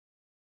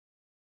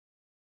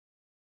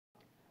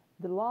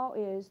The law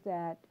is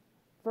that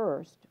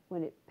first,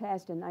 when it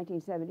passed in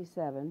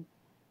 1977,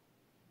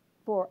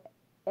 for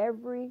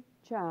every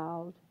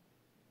child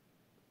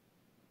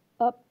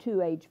up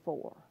to age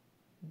 4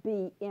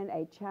 be in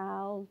a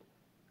child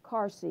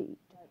car seat.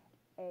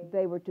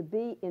 They were to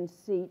be in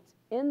seats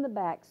in the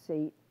back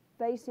seat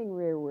facing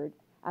rearward.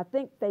 I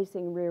think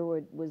facing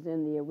rearward was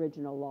in the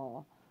original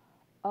law,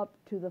 up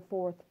to the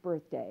 4th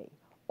birthday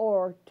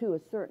or to a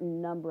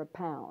certain number of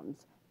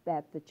pounds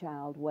that the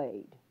child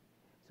weighed.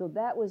 So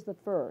that was the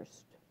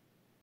first.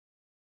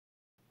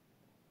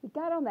 He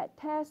got on that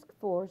task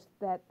force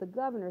that the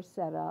governor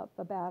set up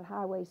about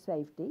highway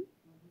safety,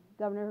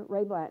 Governor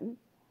Ray Blanton,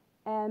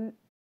 and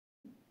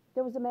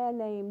there was a man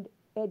named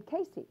Ed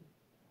Casey,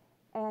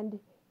 and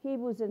he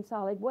was in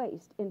solid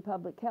waste, in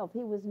public health.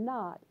 He was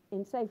not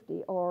in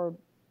safety or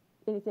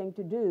anything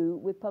to do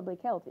with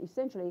public health,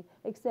 essentially,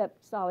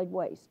 except solid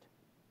waste.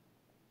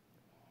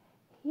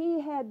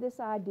 He had this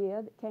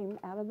idea that came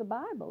out of the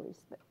Bible,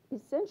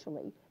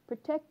 essentially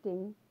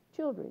protecting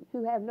children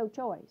who have no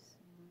choice.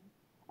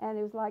 And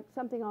it was like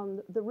something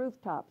on the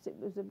rooftops. It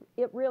was a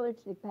real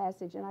interesting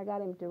passage, and I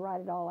got him to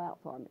write it all out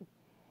for me.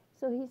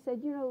 So he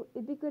said, you know,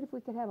 it'd be good if we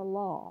could have a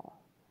law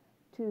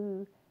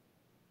to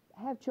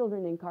have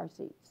children in car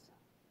seats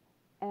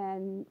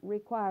and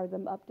require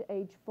them up to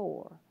age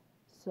 4.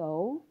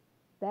 So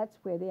that's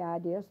where the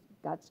idea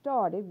got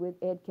started with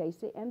Ed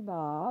Casey and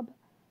Bob,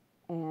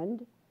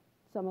 and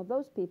some of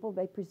those people.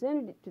 They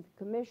presented it to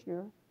the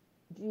commissioner,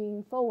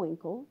 Gene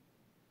Fowinkle,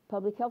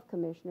 public health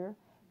commissioner.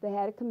 They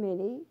had a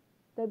committee.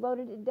 They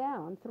voted it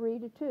down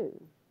 3-2.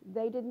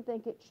 They didn't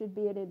think it should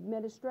be an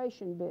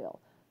administration bill,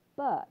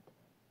 but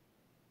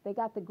they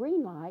got the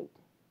green light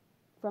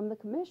from the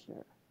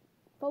commissioner,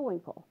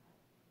 Fowinkle.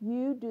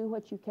 You do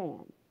what you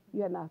can.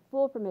 You have my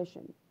full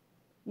permission.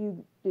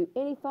 You do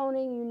any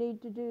phoning you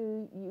need to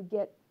do. You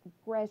get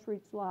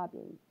grassroots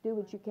lobbying. Do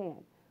what you can.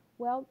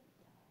 Well,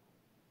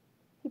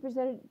 he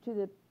presented it to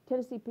the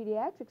Tennessee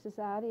Pediatric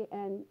Society,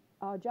 and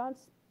John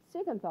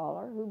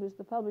Siegenthaler, who was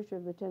the publisher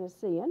of the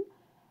Tennessean,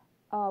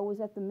 was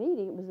at the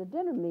meeting. It was a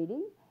dinner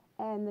meeting,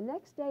 and the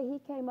next day he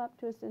came up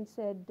to us and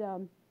said,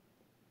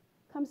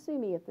 come see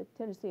me at the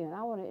Tennessean.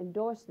 I want to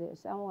endorse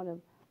this. I want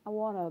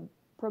to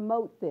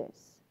promote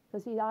this,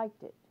 because he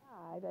liked it.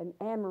 And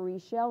Anne-Marie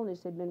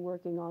Shellness had been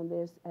working on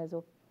this as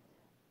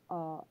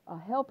a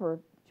helper.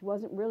 She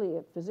wasn't really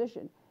a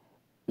physician,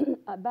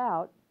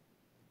 about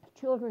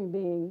children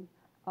being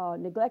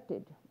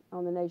neglected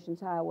on the nation's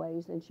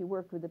highways, and she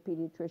worked with a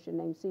pediatrician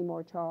named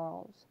Seymour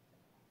Charles.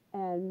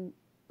 And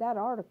that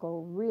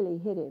article really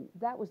hit him.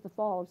 That was the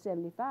fall of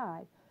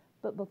 '75.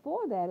 But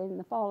before that, in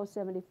the fall of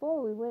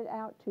 '74, we went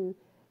out to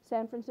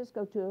San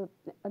Francisco to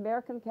an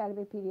American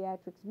Academy of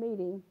Pediatrics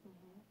meeting,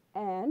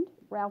 and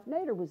Ralph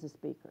Nader was the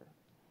speaker.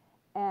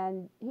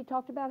 And he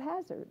talked about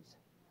hazards.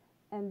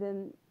 And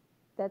then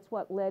that's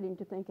what led him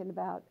to thinking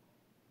about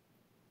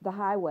the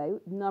highway,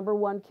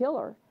 #1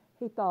 killer.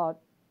 He thought,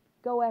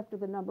 go after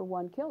the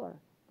 #1 killer.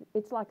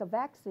 It's like a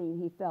vaccine,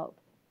 he felt.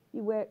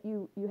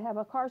 You have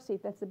a car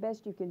seat, that's the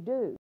best you can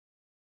do.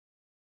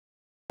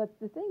 But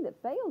the thing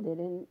that failed it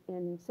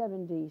in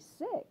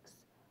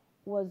 '76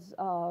 was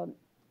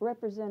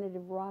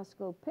Representative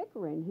Roscoe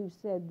Pickering, who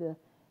said the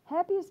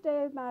happiest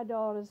day of my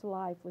daughter's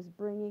life was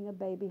bringing a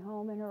baby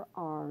home in her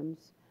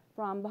arms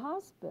from the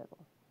hospital.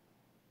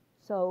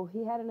 So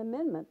he had an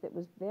amendment that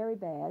was very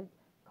bad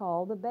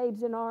called the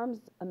Babes in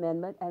Arms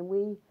Amendment, and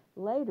we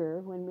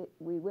later, when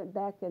we went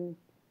back and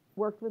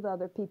worked with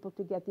other people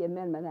to get the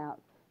amendment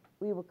out,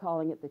 we were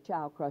calling it the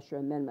Child Crusher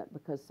Amendment,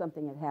 because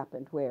something had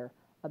happened where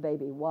a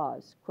baby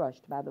was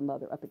crushed by the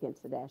mother up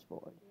against the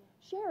dashboard.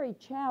 Sherry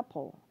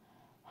Chappell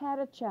had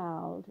a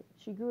child.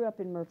 She grew up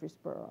in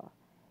Murfreesboro.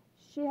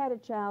 She had a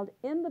child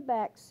in the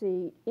back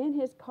seat, in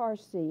his car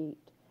seat,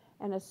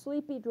 and a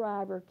sleepy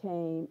driver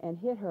came and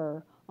hit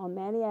her on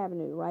Manny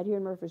Avenue, right here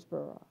in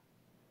Murfreesboro,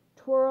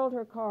 twirled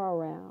her car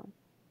around.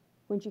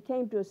 When she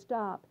came to a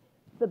stop,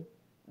 the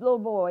little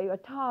boy, a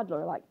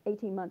toddler, like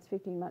 18 months,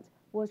 15 months,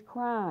 was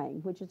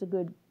crying, which is a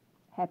good,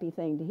 happy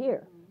thing to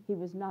hear. He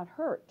was not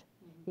hurt.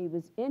 He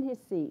was in his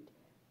seat,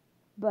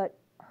 but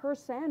her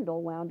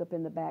sandal wound up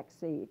in the back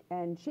seat,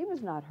 and she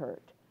was not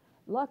hurt,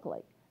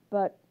 luckily.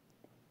 But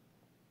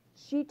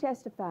she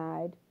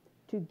testified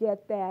to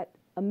get that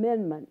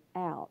amendment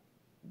out,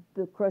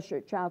 the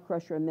Child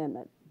Crusher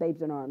Amendment,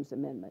 Babes in Arms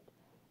Amendment.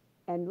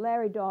 And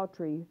Larry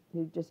Daughtry,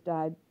 who just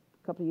died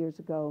a couple of years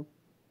ago,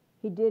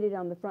 he did it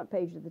on the front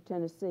page of the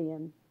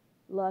Tennessean,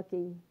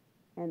 lucky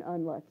and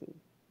unlucky.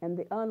 And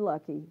the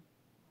unlucky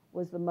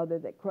was the mother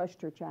that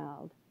crushed her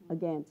child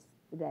against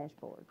the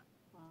dashboard.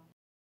 Wow.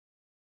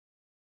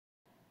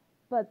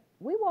 But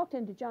we walked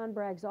into John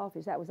Bragg's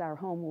office. That was our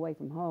home away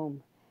from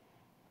home.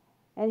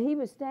 And he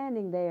was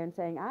standing there and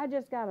saying, I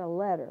just got a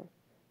letter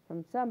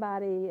from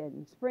somebody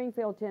in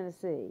Springfield,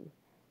 Tennessee,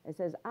 that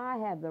says I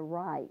have the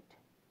right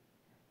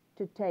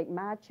to take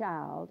my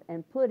child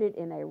and put it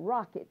in a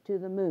rocket to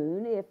the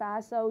moon if I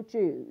so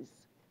choose.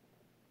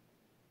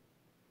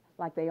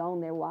 Like they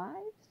own their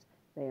wives,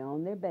 they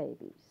own their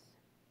babies.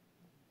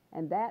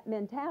 And that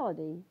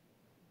mentality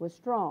was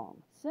strong.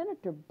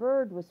 Senator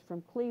Byrd was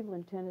from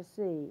Cleveland,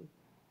 Tennessee,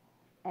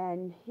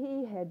 and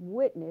he had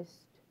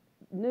witnessed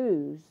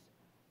news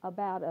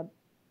about a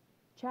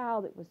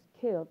child that was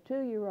killed,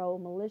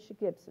 2-year-old Militia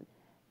Gibson,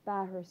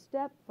 by her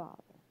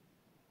stepfather.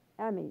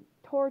 I mean,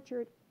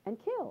 tortured and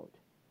killed.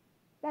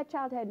 That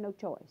child had no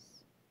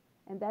choice.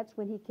 And that's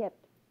when he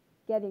kept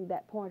getting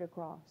that point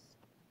across,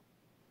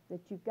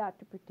 that you've got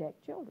to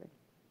protect children.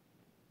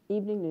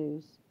 Evening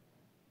news,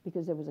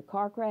 because there was a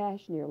car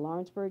crash near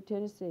Lawrenceburg,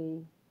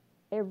 Tennessee.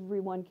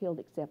 Everyone killed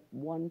except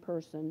one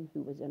person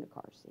who was in a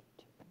car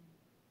seat.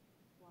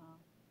 Wow.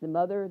 The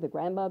mother, the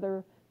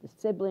grandmother, the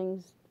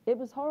siblings. It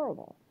was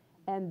horrible.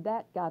 And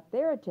that got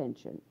their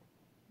attention,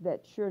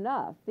 that sure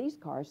enough, these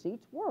car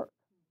seats work.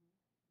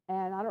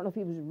 And I don't know if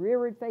he was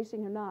rearward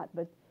facing or not,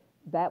 but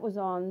that was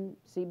on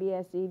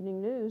CBS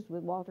Evening News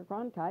with Walter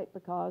Cronkite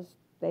because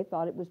they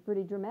thought it was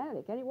pretty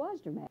dramatic, and it was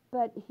dramatic.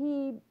 But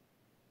he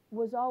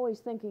was always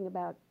thinking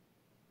about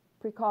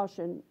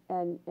precaution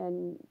and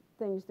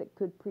things that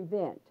could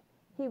prevent.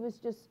 He was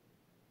just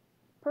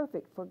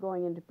perfect for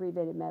going into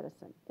preventive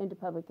medicine, into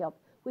public health,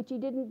 which he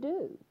didn't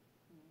do.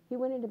 He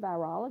went into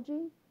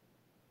virology,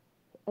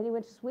 and he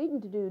went to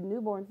Sweden to do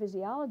newborn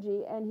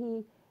physiology, and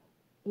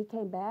he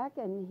came back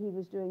and he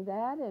was doing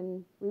that,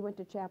 and we went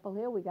to Chapel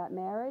Hill, we got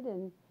married,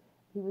 and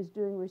he was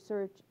doing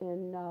research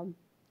in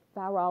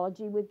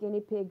virology with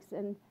guinea pigs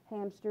and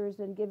hamsters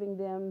and giving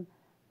them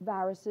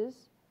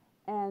viruses,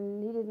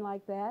 and he didn't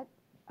like that.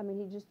 I mean,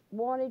 he just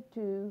wanted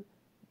to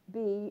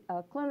be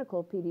a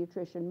clinical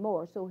pediatrician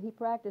more, so he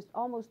practiced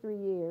almost 3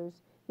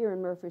 years here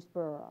in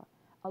Murfreesboro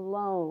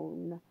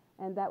alone,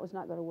 and that was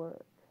not going to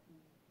work.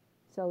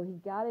 So he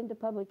got into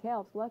public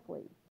health,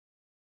 luckily.